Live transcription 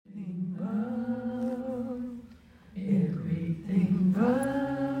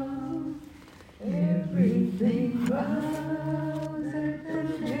bows, everything bows at the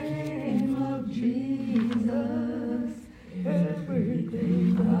name of Jesus.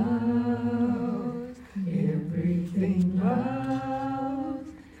 Everything bows, everything bows,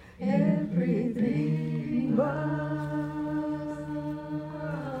 everything bows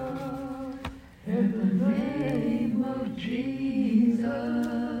at the name of Jesus.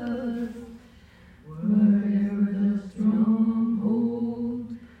 Whatever the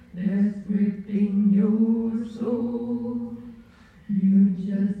stronghold that's gripping your soul, you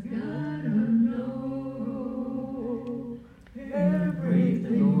just gotta know.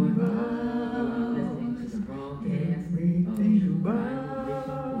 Everything bows, everything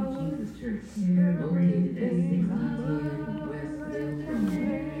bows, everything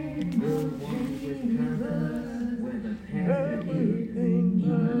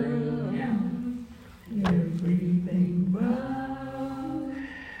everything bows,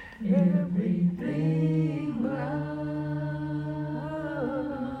 everything bows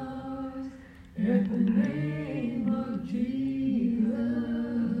at the name of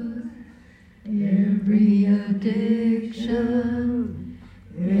Jesus. Every addiction,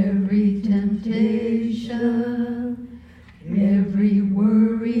 every temptation, every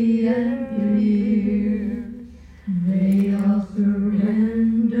worry and fear, they all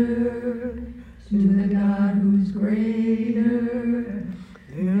surrender to the God who's greater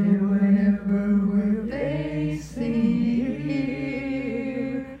than whatever we're facing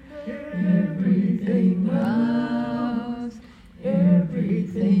here. Everything bows,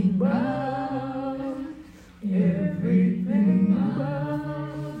 everything bows, everything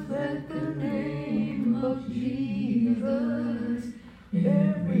bows at the name of Jesus.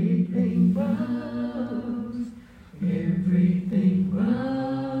 Everything bows, everything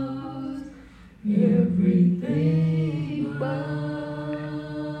bows, everything bows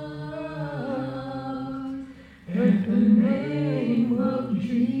at the name of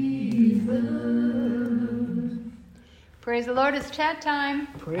Jesus. Praise the Lord, it's chat time.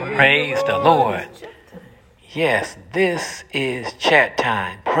 Praise the Lord. Yes, this is chat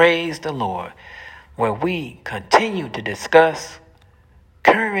time. Praise the Lord, where we continue to discuss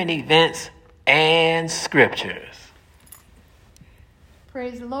current events and scriptures.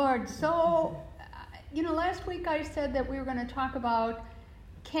 Praise the Lord. So, last week I said that we were going to talk about,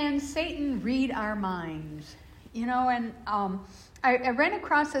 can Satan read our minds? I ran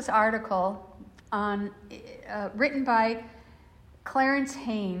across this article written by Clarence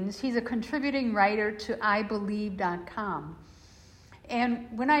Haynes. He's a contributing writer to iBelieve.com. And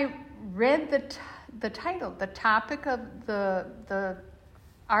when I read the title, the topic of the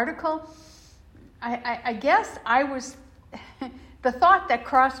article, I guess I was, the thought that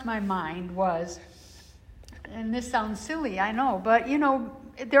crossed my mind was, and this sounds silly, I know, but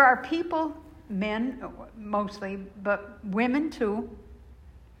there are people, men mostly, but women too,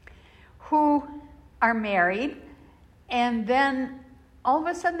 who are married, and then all of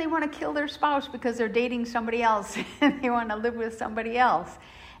a sudden they want to kill their spouse because they're dating somebody else and they want to live with somebody else.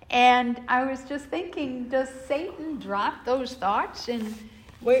 And I was just thinking, does Satan drop those thoughts? And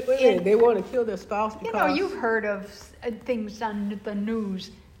wait a minute, they want to kill their spouse because... you've heard of things on the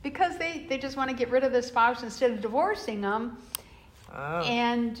news, because they just want to get rid of the spouse instead of divorcing them. Oh.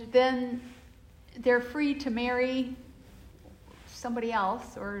 And then they're free to marry somebody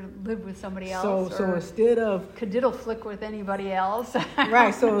else or live with somebody else. So instead of... cadiddle flick with anybody else.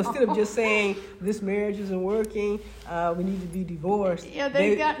 Right, so instead of just saying, this marriage isn't working, we need to be divorced. Yeah,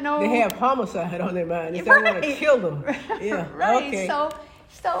 they have homicide on their mind. They want to kill them. Yeah, right, okay.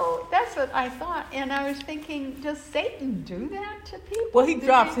 So that's what I thought. And I was thinking, does Satan do that to people? Well, he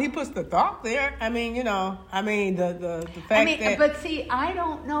puts the thought there. I mean, the fact that... But see, I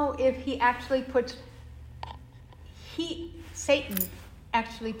don't know if he actually puts... Satan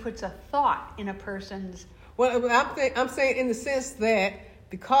actually puts a thought in a person's... Well, I'm saying in the sense that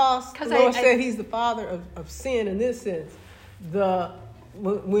because the Lord said he's the father of sin in this sense,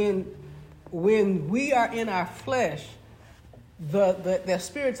 when we are in our flesh, the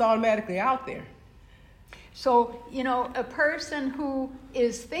spirit's automatically out there. So, a person who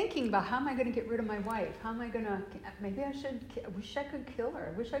is thinking about, how am I going to get rid of my wife? How am I going to, maybe I wish I could kill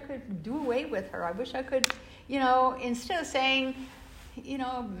her. I wish I could do away with her. I wish I could, instead of saying,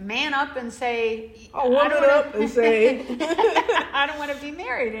 man up and say, I don't want to be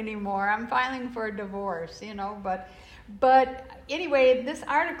married anymore. I'm filing for a divorce, But anyway, this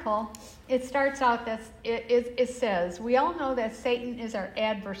article, it starts out that it says, we all know that Satan is our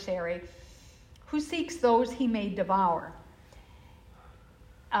adversary who seeks those he may devour.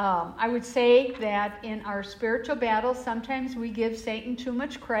 I would say that in our spiritual battles, sometimes we give Satan too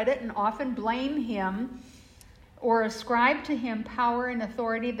much credit and often blame him or ascribe to him power and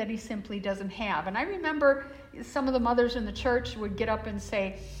authority that he simply doesn't have. And I remember some of the mothers in the church would get up and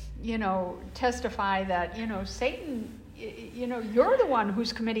say, testify that, Satan, you're the one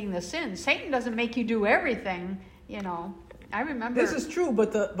who's committing the sin. Satan doesn't make you do everything, I remember. This is true,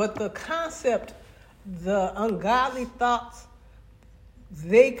 but the concept, the ungodly thoughts,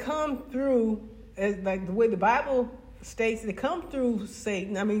 they come through, as like the way the Bible states, they come through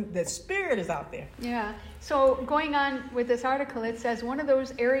Satan. I mean, the spirit is out there. Yeah. So going on with this article, it says one of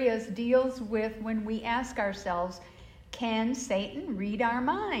those areas deals with when we ask ourselves, can Satan read our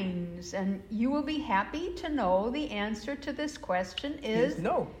minds? And you will be happy to know the answer to this question is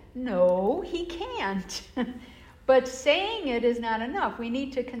no. No, he can't. But saying it is not enough. We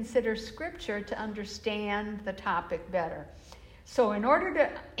need to consider Scripture to understand the topic better. So in order to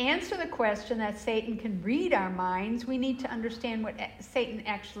answer the question that Satan can read our minds, we need to understand what Satan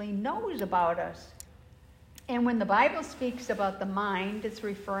actually knows about us. And when the Bible speaks about the mind, it's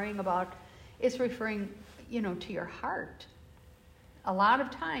referring, to your heart. A lot of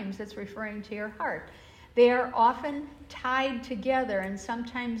times it's referring to your heart. They are often tied together and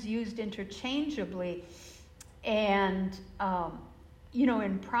sometimes used interchangeably. And,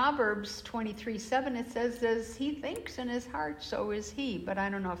 in Proverbs 23:7, it says, as he thinks in his heart, so is he. But I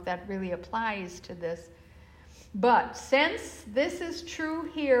don't know if that really applies to this. But since this is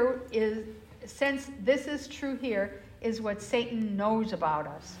true here is what Satan knows about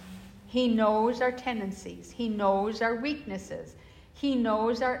us. He knows our tendencies. He knows our weaknesses. He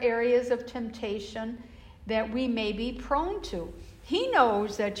knows our areas of temptation that we may be prone to. He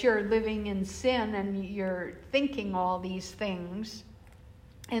knows that you're living in sin and you're thinking all these things,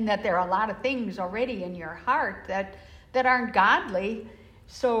 and that there are a lot of things already in your heart that aren't godly.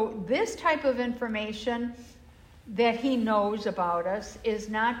 So this type of information that he knows about us is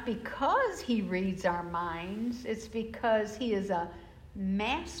not because he reads our minds. It's because he is a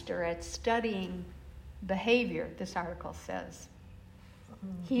master at studying behavior, this article says.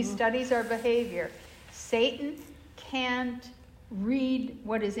 He studies our behavior. Satan can't read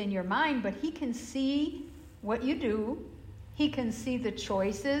what is in your mind, but he can see what you do. He can see the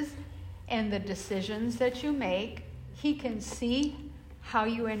choices and the decisions that you make. He can see how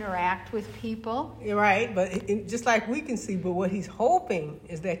you interact with people. You're right, but just like we can see, but what he's hoping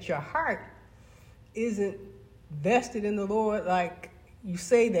is that your heart isn't vested in the Lord like you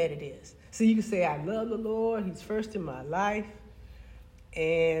say that it is. So you can say, I love the Lord, he's first in my life,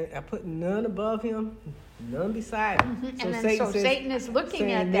 and I put none above him, none beside him. Mm-hmm. And then Satan is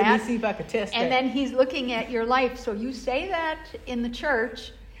looking at that. Let me see if I can test that. And then he's looking at your life. So you say that in the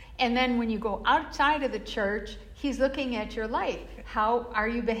church, and then when you go outside of the church, he's looking at your life. How are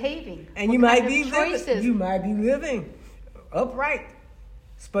you behaving? And you might be living upright,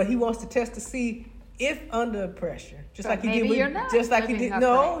 but he wants to test to see if under pressure, just like he did with,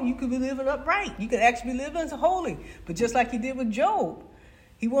 you could be living upright. You could actually be living holy, but just like he did with Job,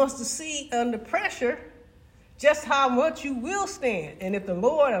 he wants to see under pressure just how much you will stand. And if the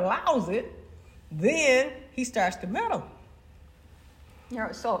Lord allows it, then he starts to meddle.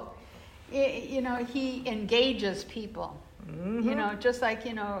 So, he engages people. Mm-hmm. Just like,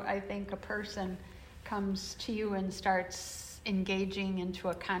 I think a person comes to you and starts engaging into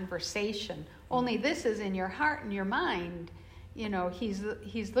a conversation. Only this is in your heart and your mind.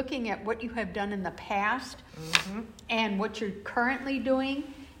 He's looking at what you have done in the past, mm-hmm. and what you're currently doing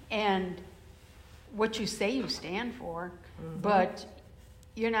and what you say you stand for, mm-hmm. but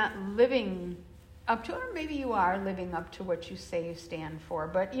you're not living up to it, or maybe you are living up to what you say you stand for.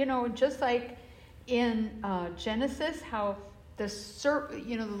 But, just like in Genesis, how the serpent,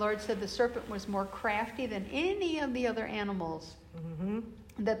 the Lord said the serpent was more crafty than any of the other animals mm-hmm.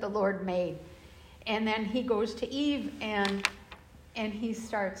 that the Lord made. And then he goes to Eve and he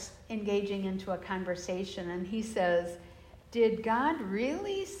starts engaging into a conversation, and he says, did God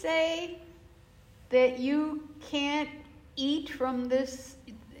really say that you can't eat from this,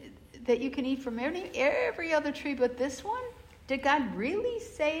 that you can eat from every other tree but this one? Did God really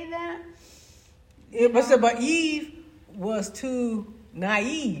say that? But Eve was too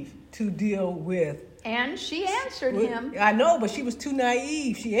naive to deal with. And she answered him. I know, but she was too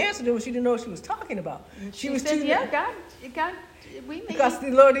naive. She answered him, but she didn't know what she was talking about. She said, God, because the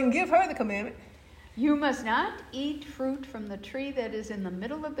Lord didn't give her the commandment. You must not eat fruit from the tree that is in the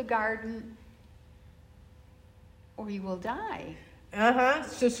middle of the garden, or you will die.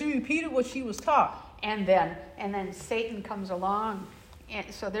 So she repeated what she was taught. And then Satan comes along And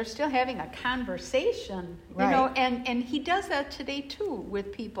so they're still having a conversation, you right. know, and he does that today too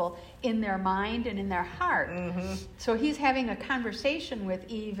with people in their mind and in their heart. Mm-hmm. So he's having a conversation with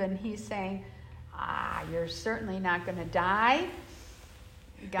Eve, and he's saying, you're certainly not going to die.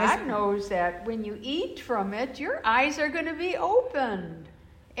 God knows that when you eat from it, your eyes are going to be opened,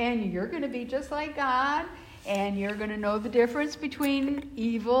 and you're going to be just like God, and you're going to know the difference between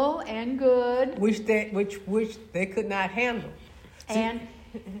evil and good, which they could not handle. And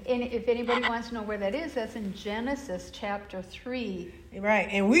if anybody wants to know where that is, that's in Genesis chapter 3. Right,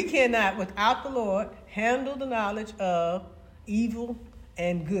 and we cannot, without the Lord, handle the knowledge of evil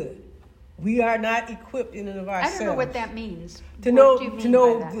and good. We are not equipped in and of ourselves. I don't know what that means. To know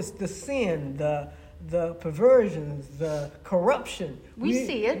the sin, the perversions, the corruption. We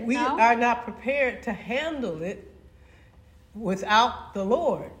see it. We are not prepared to handle it without the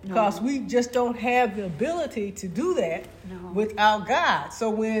Lord, because we just don't have the ability to do that without God. So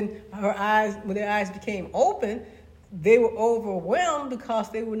when their eyes became open, they were overwhelmed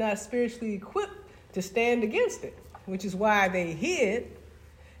because they were not spiritually equipped to stand against it, which is why they hid.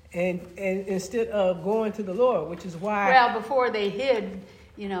 And instead of going to the Lord, which is why... Well, before they hid,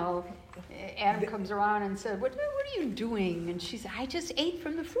 you know, Adam comes around and said, what are you doing? And she said, I just ate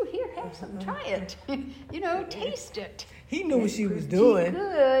from the fruit. Here, have some. Try it. You know, taste it. He knew what she was doing.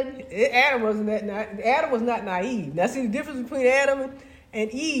 Good. Adam was not naive. Now, see, the difference between Adam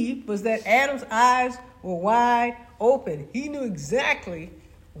and Eve was that Adam's eyes were wide open. He knew exactly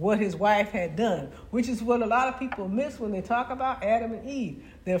what his wife had done, which is what a lot of people miss when they talk about Adam and Eve.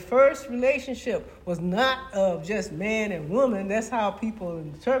 Their first relationship was not of just man and woman. That's how people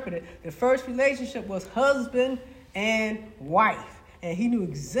interpret it. The first relationship was husband and wife. And he knew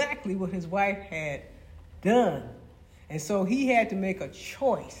exactly what his wife had done. And so he had to make a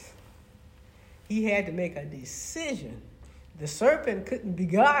choice. He had to make a decision. The serpent couldn't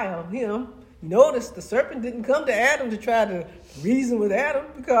beguile him. Notice the serpent didn't come to Adam to try to reason with Adam,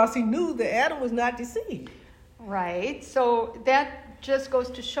 because he knew that Adam was not deceived. Right. So that just goes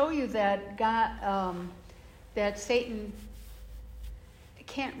to show you that God, that Satan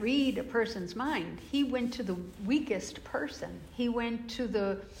can't read a person's mind. He went to the weakest person. He went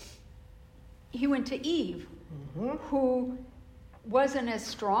to Eve, who wasn't as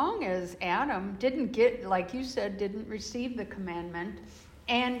strong as Adam, didn't get, like you said, didn't receive the commandment.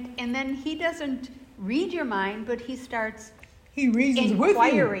 And then he doesn't read your mind, but he reasons with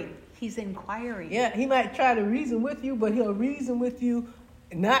you. He's inquiring. Yeah, he might try to reason with you, but he'll reason with you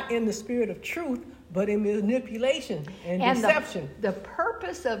not in the spirit of truth, but in manipulation and deception. The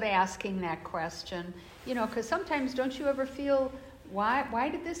purpose of asking that question, you know, because sometimes don't you ever feel, why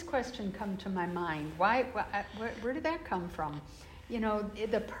did this question come to my mind? Where did that come from? You know,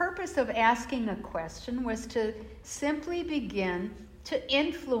 the purpose of asking a question was to simply begin to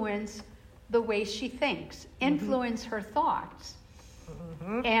influence the way she thinks, influence her thoughts.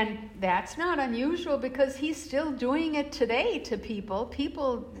 And that's not unusual, because he's still doing it today to people.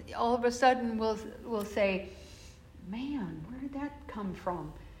 People all of a sudden will say, man, where did that come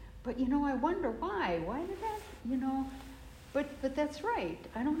from? But, you know, I wonder why. Why did that, you know? But that's right.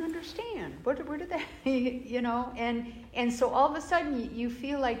 I don't understand. Where did that, you know? And so all of a sudden you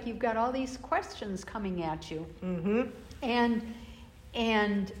feel like you've got all these questions coming at you.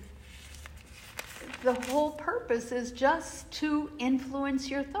 And the whole purpose is just to influence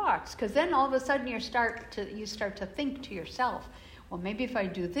your thoughts, because then all of a sudden you start to think to yourself, well, maybe if I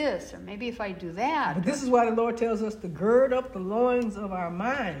do this, or maybe if I do that. But this is why the Lord tells us to gird up the loins of our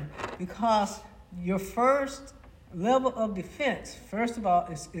mind, because your first level of defense, first of all,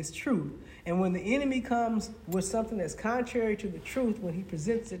 is truth. And when the enemy comes with something that's contrary to the truth, when he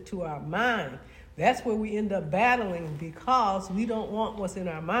presents it to our mind, that's where we end up battling, because we don't want what's in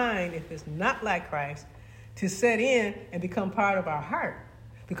our mind, if it's not like Christ, to set in and become part of our heart.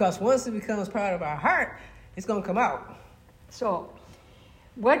 Because once it becomes part of our heart, it's going to come out. So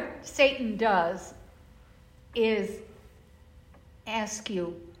what Satan does is ask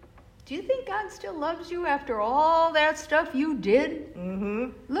you, do you think God still loves you after all that stuff you did?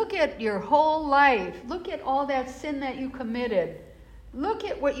 Look at your whole life. Look at all that sin that you committed. Look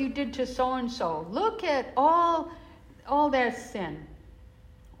at what you did to so-and-so. Look at all that sin.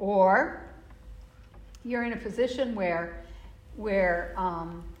 Or you're in a position where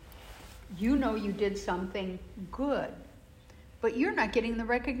you know you did something good, but you're not getting the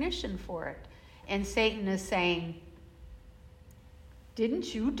recognition for it. And Satan is saying,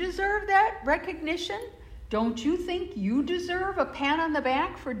 didn't you deserve that recognition? Don't you think you deserve a pat on the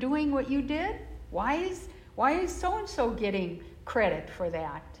back for doing what you did? Why is so-and-so getting credit for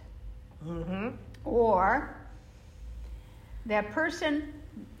that? Or That person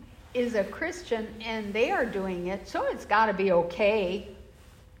is a Christian and they are doing it, so it's got to be okay.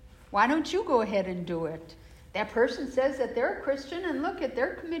 Why don't you go ahead and do it? That person says that they're a Christian and look at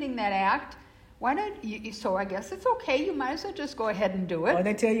they're committing that act. Why don't you? So I guess it's okay. You might as well just go ahead and do it. Well,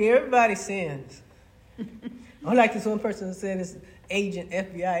 they tell you everybody sins. I like this one person who said this agent,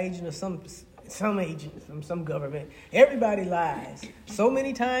 FBI agent, or some agent from some government. Everybody lies so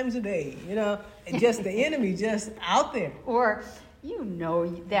many times a day. You know, just the enemy just out there. Or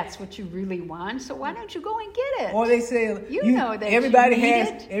that's what you really want, so why don't you go and get it? Or they say you know that everybody you need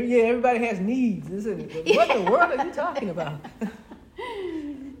has it. Everybody has needs. What the world are you talking about?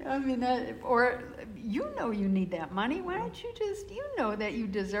 I mean, or you need that money. Why don't you just that you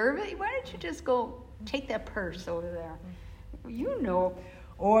deserve it? Why don't you just go take that purse over there?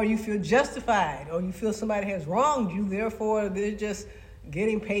 Or you feel justified, or you feel somebody has wronged you, therefore they're just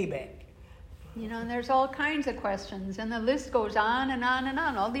getting payback. And there's all kinds of questions, and the list goes on and on and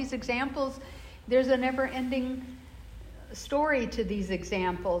on. All these examples, there's a never-ending story to these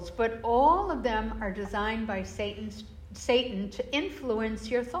examples, but all of them are designed by Satan to influence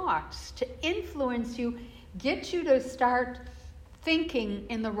your thoughts, to influence you, get you to start thinking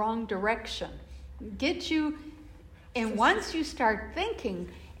in the wrong direction, and once you start thinking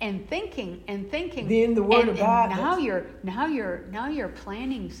and thinking and thinking, then the word of God. Now you're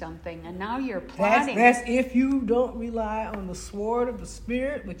planning something, and now you're plotting. That's if you don't rely on the sword of the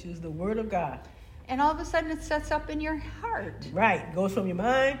Spirit, which is the word of God. And all of a sudden, it sets up in your heart. Right, it goes from your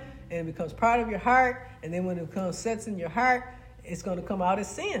mind and it becomes part of your heart, and then when it sets in your heart, it's going to come out as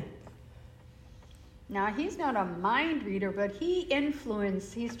sin. Now, he's not a mind reader, but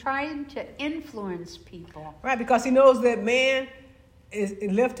he's trying to influence people. Right, because he knows that man is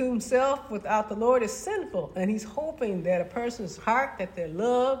left to himself without the Lord is sinful. And he's hoping that a person's heart, that their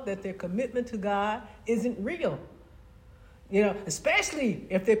love, that their commitment to God isn't real. Especially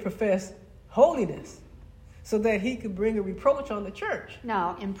if they profess holiness, so that he could bring a reproach on the church.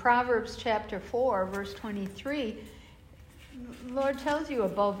 Now, in Proverbs chapter 4, verse 23, the Lord tells you,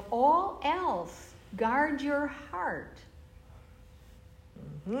 above all else, guard your heart.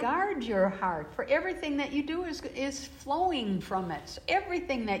 Mm-hmm. Guard your heart, for everything that you do is flowing from it. So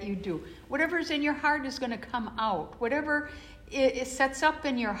everything that you do, whatever's in your heart is going to come out. Whatever it sets up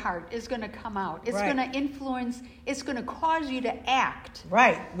in your heart is going to come out. It's going to influence, it's going to cause you to act.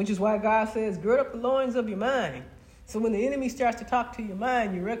 Right, which is why God says, gird up the loins of your mind. So when the enemy starts to talk to your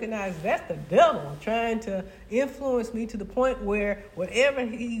mind, you recognize that's the devil trying to influence me to the point where whatever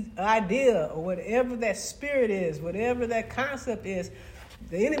his idea or whatever that spirit is, whatever that concept is,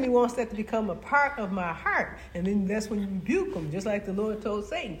 the enemy wants that to become a part of my heart. And then that's when you rebuke him, just like the Lord told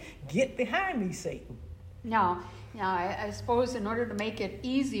Satan, get behind me, Satan. Now, I suppose in order to make it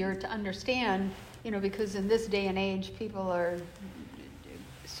easier to understand, because in this day and age, people are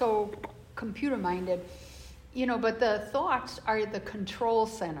so computer-minded, but the thoughts are the control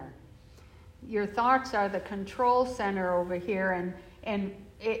center. Your thoughts are the control center over here, and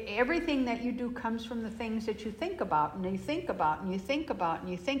everything that you do comes from the things that you think about, and you think about, and you think about, and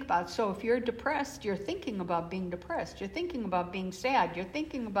you think about. So if you're depressed, you're thinking about being depressed. You're thinking about being sad. You're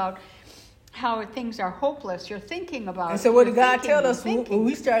thinking about how things are hopeless. You're thinking about. And so what did God tell us when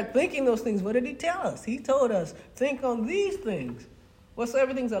we start thinking those things? What did he tell us? He told us, think on these things.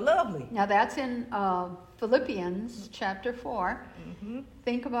 Whatsoever things are lovely. Now that's in Philippians chapter 4. Mm-hmm.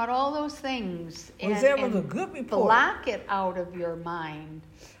 Think about all those things. Whatever the good report. Block it out of your mind.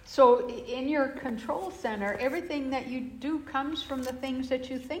 So in your control center, everything that you do comes from the things that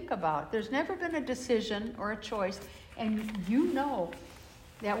you think about. There's never been a decision or a choice. And you know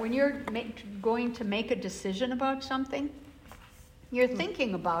that when you're going to make a decision about something, you're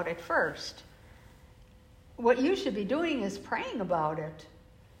thinking about it first. What you should be doing is praying about it.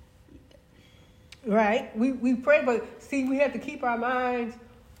 Right. We pray, but see, we have to keep our minds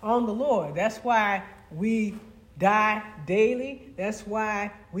on the Lord. That's why we die daily. That's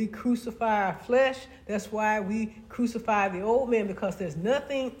why we crucify our flesh. That's why we crucify the old man, because there's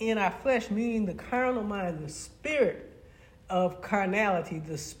nothing in our flesh, meaning the carnal mind, the spirit of carnality,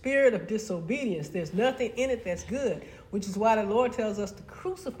 the spirit of disobedience. There's nothing in it that's good, which is why the Lord tells us to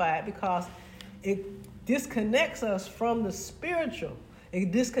crucify it, because it disconnects us from the spiritual.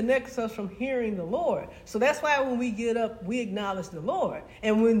 It disconnects us from hearing the Lord. So that's why when we get up, we acknowledge the Lord.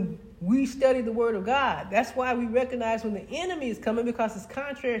 And when we study the Word of God, that's why we recognize when the enemy is coming, because it's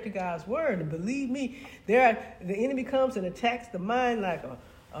contrary to God's Word. And believe me, the enemy comes and attacks the mind like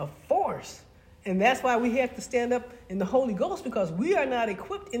a force. And that's why we have to stand up in the Holy Ghost, because we are not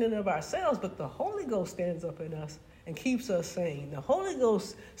equipped in and of ourselves, but the Holy Ghost stands up in us and keeps us sane. The Holy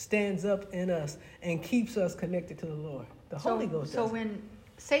Ghost stands up in us and keeps us connected to the Lord. The Holy Ghost does. So when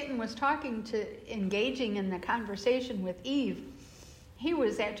Satan was engaging in the conversation with Eve, he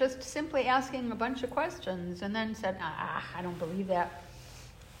was just simply asking a bunch of questions and then said, I don't believe that.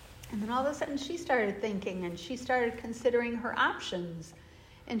 And then all of a sudden she started thinking and she started considering her options.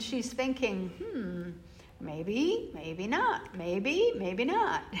 And she's thinking, maybe not, maybe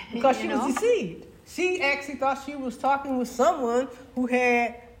not. Because she was deceived. She actually thought she was talking with someone who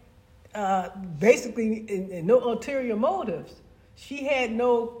had basically no ulterior motives. She had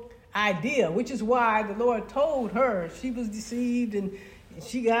no idea, which is why the Lord told her she was deceived and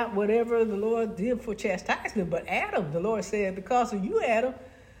she got whatever the Lord did for chastisement. But Adam, the Lord said, because of you, Adam,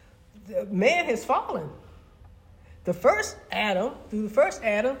 man has fallen. Through the first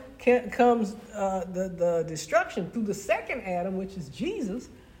Adam comes the destruction. Through the second Adam, which is Jesus,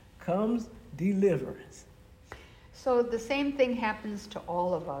 comes deliverance. So the same thing happens to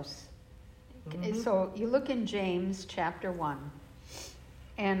all of us. Mm-hmm. So you look in James chapter 1,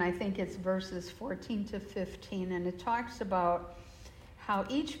 and I think it's verses 14 to 15, and it talks about how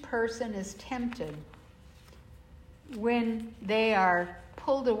each person is tempted when they are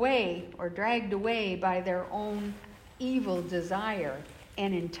pulled away or dragged away by their own evil desire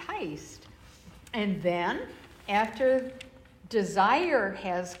and enticed. And then, after desire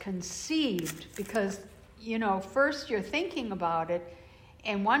has conceived, because, first you're thinking about it,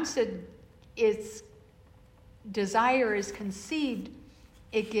 and once its desire is conceived,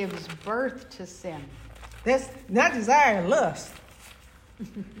 it gives birth to sin. That's not desire, lust.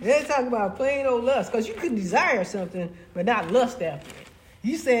 They're talking about plain old lust, because you can desire something, but not lust after it.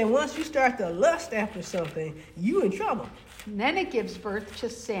 You saying once you start to lust after something, you in trouble. And then it gives birth to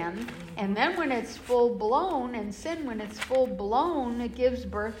sin, and then when it's full blown, and sin when it's full blown, it gives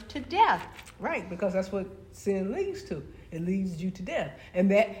birth to death. Right, because that's what sin leads to. It leads you to death, and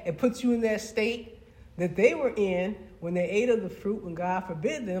that it puts you in that state that they were in when they ate of the fruit. When God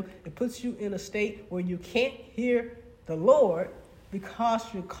forbid them, it puts you in a state where you can't hear the Lord because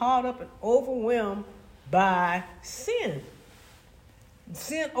you're caught up and overwhelmed by sin.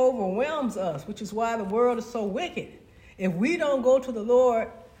 Sin overwhelms us, which is why the world is so wicked. If we don't go to the Lord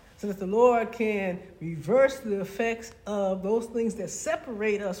so that the Lord can reverse the effects of those things that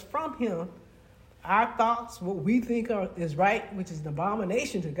separate us from Him, our thoughts, what we think is right, which is an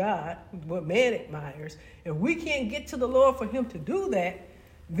abomination to God, what man admires, if we can't get to the Lord for Him to do that,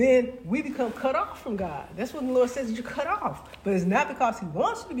 then we become cut off from God. That's what the Lord says, you're cut off. But it's not because He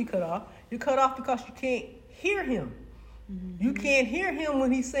wants you to be cut off. You're cut off because you can't hear Him. Mm-hmm. You can't hear Him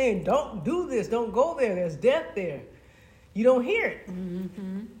when He's saying, don't do this, don't go there, there's death there. You don't hear it.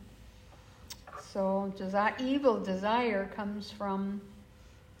 Mm-hmm. So evil desire comes from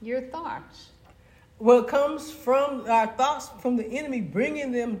your thoughts. Well, it comes from our thoughts, from the enemy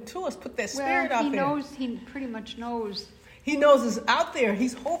bringing them to us, put that spirit out there. He pretty much knows. He knows it's out there.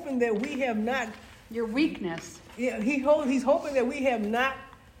 He's hoping that we have not... Your weakness. Yeah, he's hoping that we have not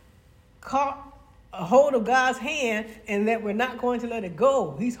caught a hold of God's hand and that we're not going to let it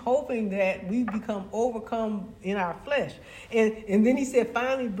go. He's hoping that we become overcome in our flesh. And then he said,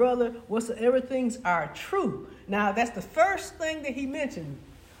 finally, brother, whatsoever things are true. Now, that's the first thing that he mentioned.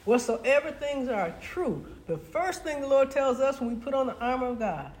 Whatsoever things are true. The first thing the Lord tells us when we put on the armor of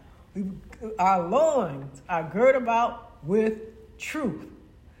God, our loins are girt about with truth.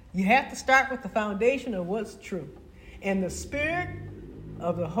 You have to start with the foundation of what's true. And the Spirit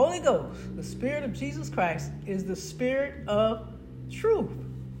of the Holy Ghost, the Spirit of Jesus Christ, is the Spirit of truth.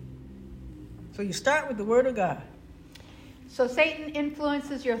 So you start with the Word of God. So Satan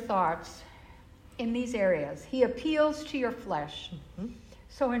influences your thoughts in these areas. He appeals to your flesh. Mm-hmm.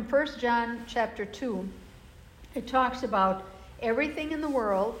 So in 1 John chapter 2, it talks about everything in the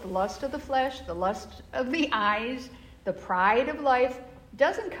world, the lust of the flesh, the lust of the eyes, the pride of life,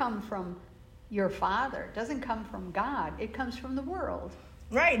 doesn't come from your Father. It doesn't come from God. It comes from the world.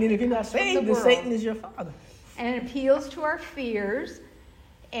 Right, and if you're not saved, then Satan is your father. And it appeals to our fears.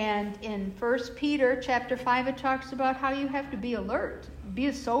 And in 1 Peter chapter 5, it talks about how you have to be alert, be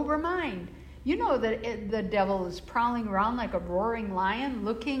a sober mind. You know that the devil is prowling around like a roaring lion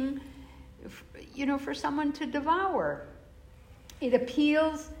looking, for someone to devour. It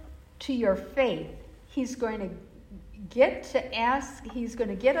appeals to your faith. He's going to get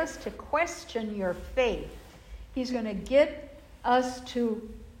us to question your faith. He's going to get us to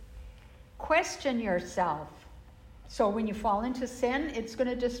question yourself. So when you fall into sin, it's going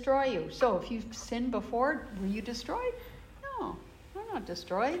to destroy you. So if you've sinned before, were you destroyed? No, we're not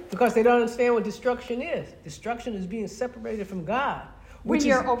destroyed. Because they don't understand what destruction is. Destruction is being separated from God. When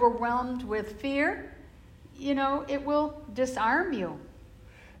you're overwhelmed with fear, it will disarm you.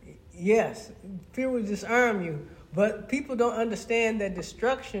 Yes, fear will disarm you. But people don't understand that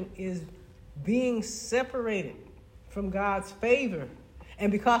destruction is being separated from God's favor.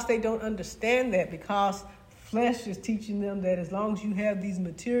 And because they don't understand that, because flesh is teaching them that as long as you have these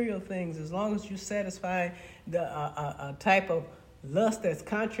material things, as long as you satisfy the a type of lust that's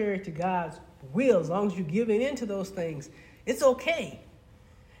contrary to God's will, as long as you're giving into those things, it's okay.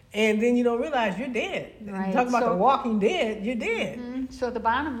 And then you don't realize you're dead. Right. You're talking about the walking dead, you're dead. Mm-hmm. So the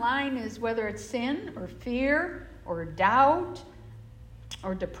bottom line is whether it's sin or fear or doubt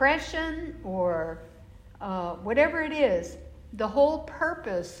or depression or whatever it is, the whole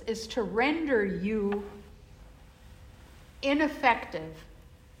purpose is to render you ineffective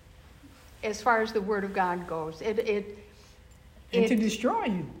as far as the Word of God goes. And to destroy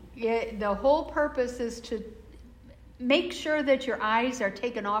you. The whole purpose is to make sure that your eyes are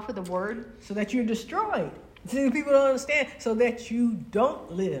taken off of the Word. So that you're destroyed. See, people don't understand. So that you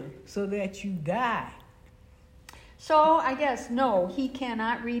don't live. So that you die. So I guess, no, he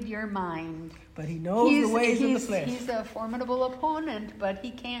cannot read your mind. But he knows the ways of the flesh. He's a formidable opponent, but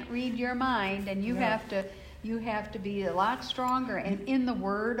he can't read your mind. And you have to be a lot stronger and in the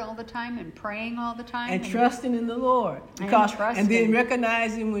Word all the time and praying all the time. And trusting in the Lord. And then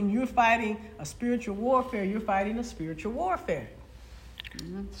recognizing when you're fighting a spiritual warfare, you're fighting a spiritual warfare.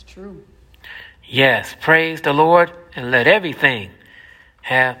 That's true. Yes, praise the Lord, and let everything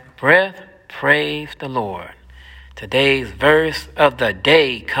have breath. Praise the Lord. Today's verse of the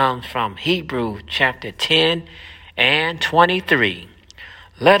day comes from Hebrews chapter 10 and 23.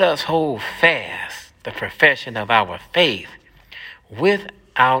 Let us hold fast the profession of our faith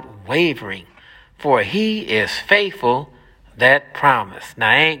without wavering, for he is faithful that promised.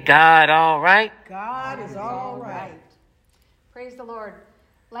 Now, ain't God all right? God is all right. Praise the Lord.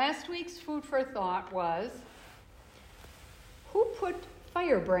 Last week's food for thought was, who put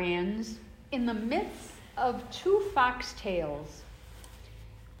firebrands in the midst of two foxtails?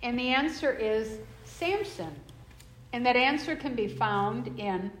 And the answer is Samson. And that answer can be found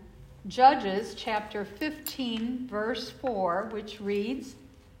in Judges chapter 15, verse 4, which reads,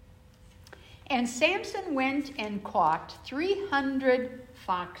 "And Samson went and caught 300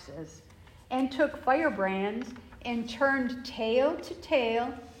 foxes, and took firebrands, and turned tail to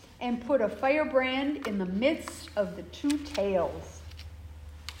tail, and put a firebrand in the midst of the two tails."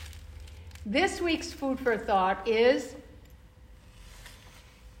 This week's food for thought is,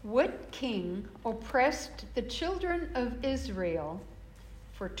 what king oppressed the children of Israel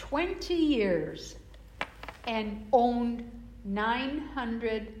for 20 years and owned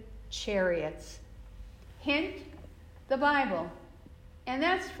 900 chariots? Hint, the Bible. And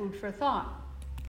that's food for thought.